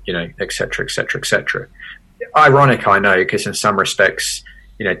communication, et cetera, et cetera, et cetera. Ironic, I know, because in some respects,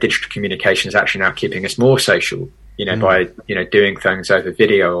 digital communication is actually now keeping us more social, by, doing things over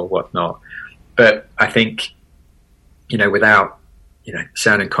video or whatnot. But I think, without,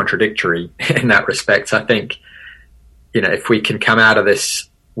 sounding contradictory in that respect, I think, if we can come out of this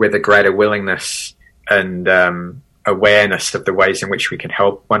with a greater willingness and awareness of the ways in which we can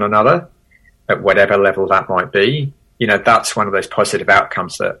help one another at whatever level that might be, that's one of those positive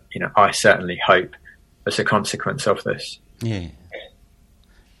outcomes that, I certainly hope as a consequence of this. Yeah.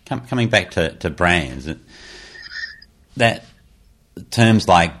 Coming back to brands, that terms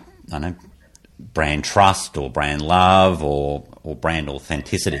like, I don't know, brand trust or brand love or brand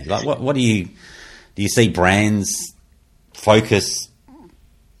authenticity, like what do you see brands focus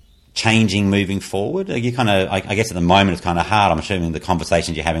changing moving forward? Are you kind of, I guess at the moment it's kind of hard. I'm assuming the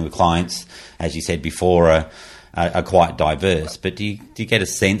conversations you're having with clients, as you said before, are quite diverse, but do you get a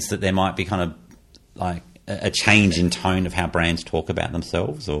sense that there might be kind of like a change in tone of how brands talk about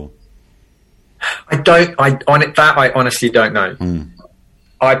themselves? Or I honestly don't know.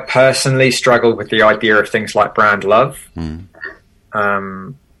 I personally struggle with the idea of things like brand love.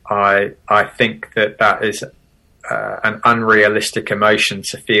 I think that is an unrealistic emotion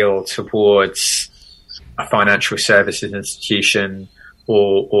to feel towards a financial services institution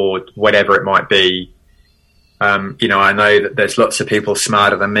or whatever it might be. I know that there's lots of people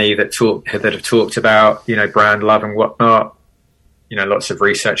smarter than me that have talked about, brand love and whatnot. Lots of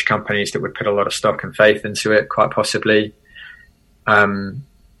research companies that would put a lot of stock and faith into it, quite possibly.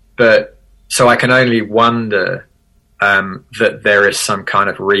 But so I can only wonder that there is some kind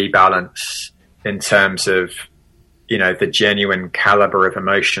of rebalance in terms of, the genuine caliber of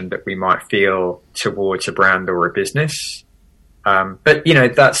emotion that we might feel towards a brand or a business. But,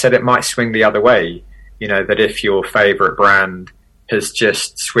 that said, it might swing the other way, that if your favorite brand has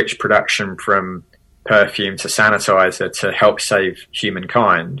just switched production from perfume to sanitizer to help save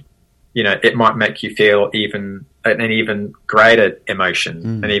humankind, it might make you feel an even greater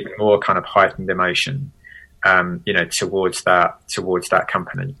emotion, an even more kind of heightened emotion, towards that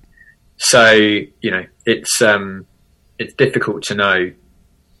company. So, it's difficult to know,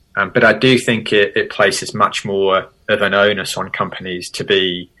 but I do think it places much more of an onus on companies to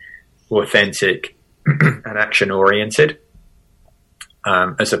be authentic and action oriented,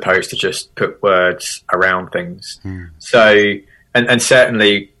 as opposed to just put words around things. So, and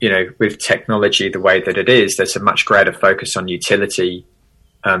certainly, with technology the way that it is, there's a much greater focus on utility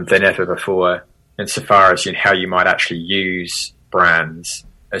than ever before, insofar as how you might actually use brands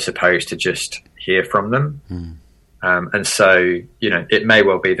as opposed to just hear from them. And so, it may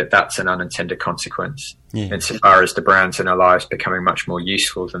well be that that's an unintended consequence, insofar as the brands in our lives becoming much more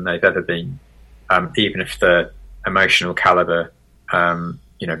useful than they've ever been, even if the emotional caliber,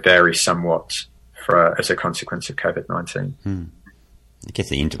 varies somewhat as a consequence of COVID-19. I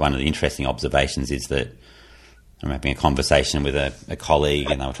guess one of the interesting observations is that I'm having a conversation with a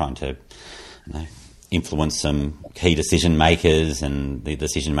colleague, and they were trying to influence some key decision makers, and the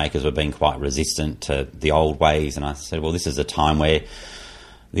decision makers were being quite resistant to the old ways. And I said, well, this is a time where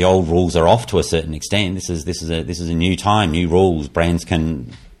the old rules are off to a certain extent. This is a new time, new rules. Brands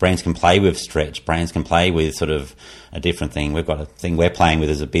can play with stretch. Brands can play with sort of a different thing. We've got a thing we're playing with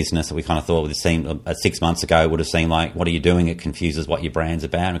as a business that we kind of thought would seem 6 months ago would have seemed like, what are you doing? It confuses what your brand's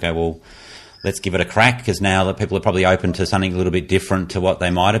about. And we go, well, let's give it a crack, because now that people are probably open to something a little bit different to what they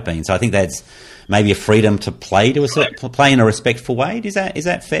might have been. So I think that's maybe a freedom to play in a respectful way. Is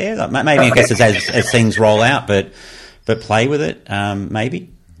that fair? Like maybe I guess as things roll out, but play with it, maybe.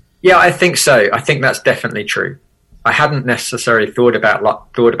 Yeah, I think so. I think that's definitely true. I hadn't necessarily thought about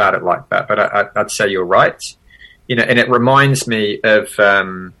it like that, but I'd say you're right. And it reminds me of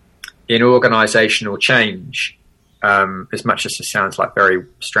in organisational change. As much as it sounds like very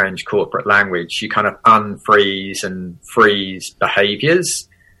strange corporate language, you kind of unfreeze and freeze behaviours.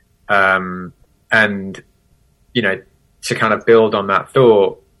 And, to kind of build on that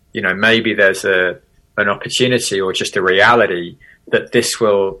thought, maybe there's an opportunity or just a reality that this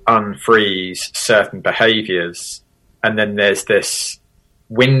will unfreeze certain behaviours. And then there's this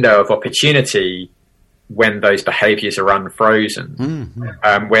window of opportunity when those behaviours are unfrozen,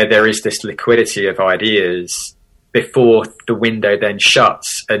 where there is this liquidity of ideas before the window then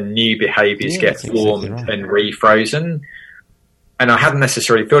shuts and new behaviours get formed and refrozen. And I hadn't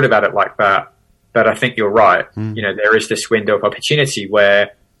necessarily thought about it like that, but I think you're right. There is this window of opportunity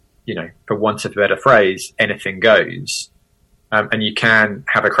where, for want of a better phrase, anything goes. And you can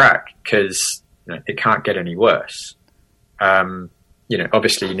have a crack because it can't get any worse.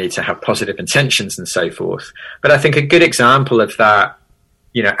 Obviously you need to have positive intentions and so forth. But I think a good example of that,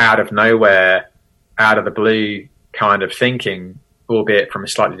 out of nowhere, out of the blue kind of thinking, albeit from a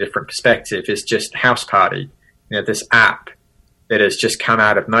slightly different perspective, is just House Party. This app that has just come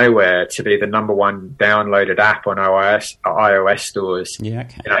out of nowhere to be the number one downloaded app on iOS stores. Yeah,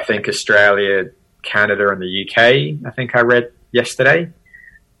 okay. In I think Australia, Canada, and the UK. I think I read yesterday.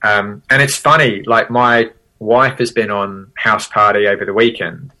 And it's funny, like my wife has been on House Party over the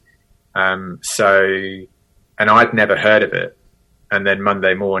weekend. And I'd never heard of it. And then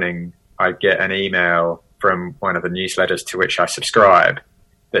Monday morning, I get an email from one of the newsletters to which I subscribe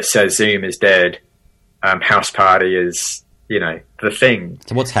that says Zoom is dead. House Party is, the thing.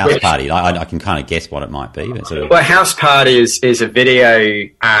 So what's House Party? I can kind of guess what it might be. But sort of... Well, House Party is a video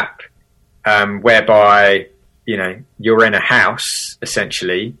app whereby, you're in a house,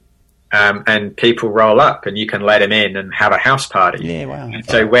 essentially, and people roll up and you can let them in and have a house party. Yeah, wow. Okay.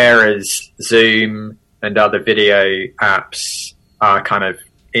 So whereas Zoom and other video apps are kind of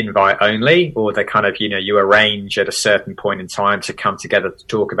invite only, or they're kind of, you arrange at a certain point in time to come together to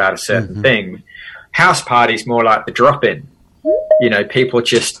talk about a certain thing. House parties more like the drop-in. People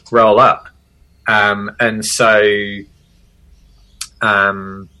just roll up. And so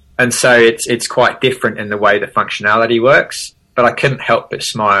it's quite different in the way the functionality works. But I couldn't help but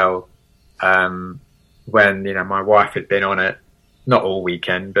smile when my wife had been on it, not all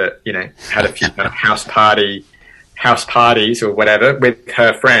weekend, but had a few kind of house parties or whatever with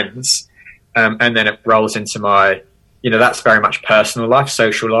her friends, and then it rolls into my, that's very much personal life,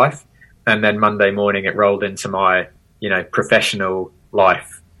 social life, and then Monday morning it rolled into my, professional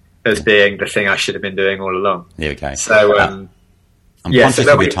life as being the thing I should have been doing all along. There we go. So I'm conscious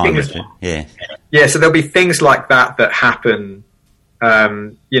of your time, Richard. Yeah. So there'll be things like that happen,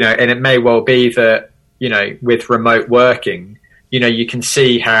 and it may well be that, with remote working, you can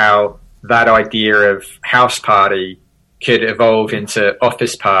see how that idea of house party could evolve into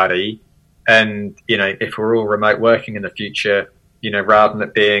office party. And, if we're all remote working in the future, rather than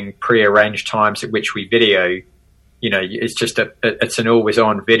it being pre-arranged times at which we video, it's just it's an always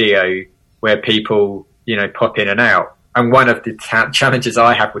on video where people, pop in and out. And one of the challenges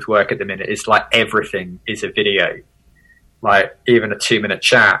I have with work at the minute is like everything is a video. Like even a 2-minute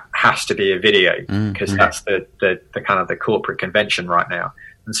chat has to be a video because that's the kind of the corporate convention right now.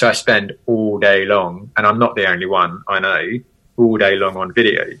 And so I spend all day long, and I'm not the only one, I know, all day long on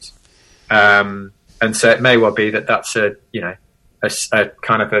videos. And so it may well be that that's a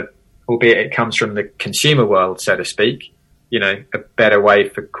kind of albeit it comes from the consumer world, so to speak, a better way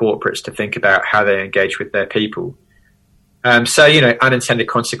for corporates to think about how they engage with their people. So, unintended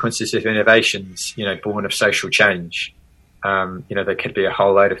consequences of innovations, born of social change. There could be a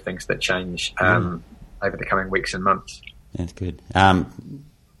whole load of things that change over the coming weeks and months. That's good.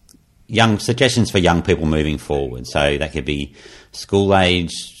 Young suggestions for young people moving forward. So that could be school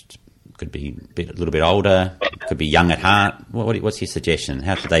age, could be a little bit older, could be young at heart. What's your suggestion?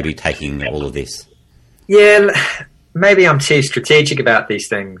 How should they be taking all of this? Yeah, maybe I'm too strategic about these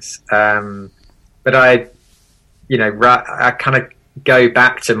things, but I kind of go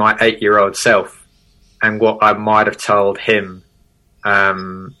back to my 8-year-old self and what I might have told him,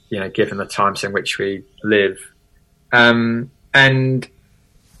 given the times in which we live. And,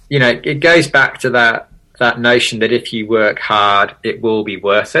 it goes back to that notion that if you work hard, it will be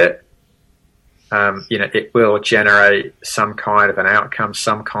worth it. It will generate some kind of an outcome,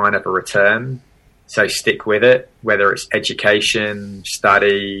 some kind of a return. So stick with it, whether it's education,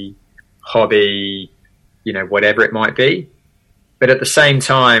 study, hobby, whatever it might be. But at the same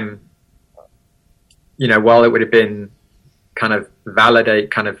time, while it would have been kind of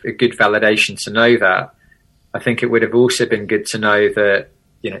a good validation to know that, I think it would have also been good to know that,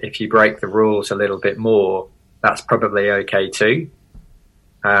 if you break the rules a little bit more, that's probably okay too.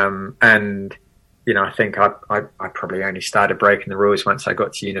 And, I think I probably only started breaking the rules once I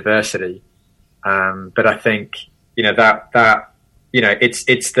got to university. But I think,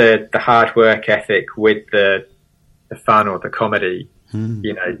 it's the hard work ethic with the fun or the comedy,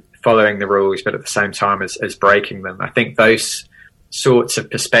 following the rules, but at the same time as breaking them. I think those sorts of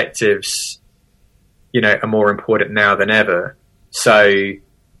perspectives, are more important now than ever. So,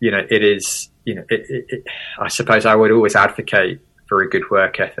 it is, I suppose I would always advocate for a good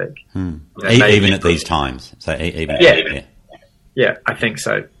work ethic. Even at these times. So Yeah, I think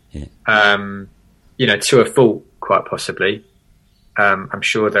so. Yeah. To a fault, quite possibly. I'm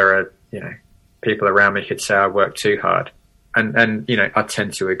sure there are, people around me could say I work too hard. And I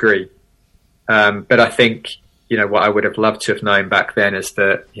tend to agree. But I think, what I would have loved to have known back then is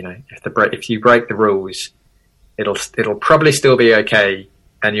that, if you break the rules, it'll probably still be okay.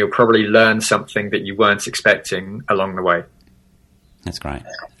 And you'll probably learn something that you weren't expecting along the way. That's great.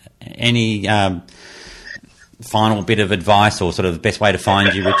 Any final bit of advice or sort of the best way to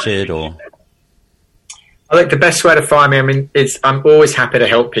find you, Richard? Or I think the best way to find me, I'm always happy to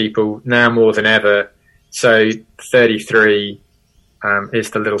help people now more than ever. So 33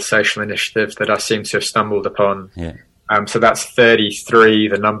 is the little social initiative that I seem to have stumbled upon. Yeah. So that's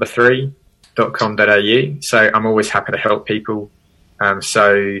 33the3.com.au. So I'm always happy to help people.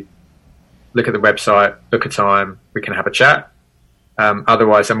 So look at the website, book a time, we can have a chat.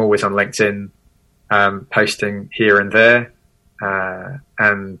 Otherwise, I'm always on LinkedIn, posting here and there.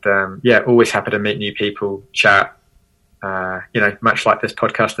 Always happy to meet new people, chat, much like this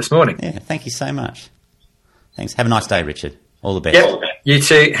podcast this morning. Yeah, thank you so much. Thanks. Have a nice day, Richard. All the best. Yep, you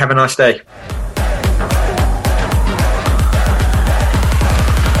too. Have a nice day.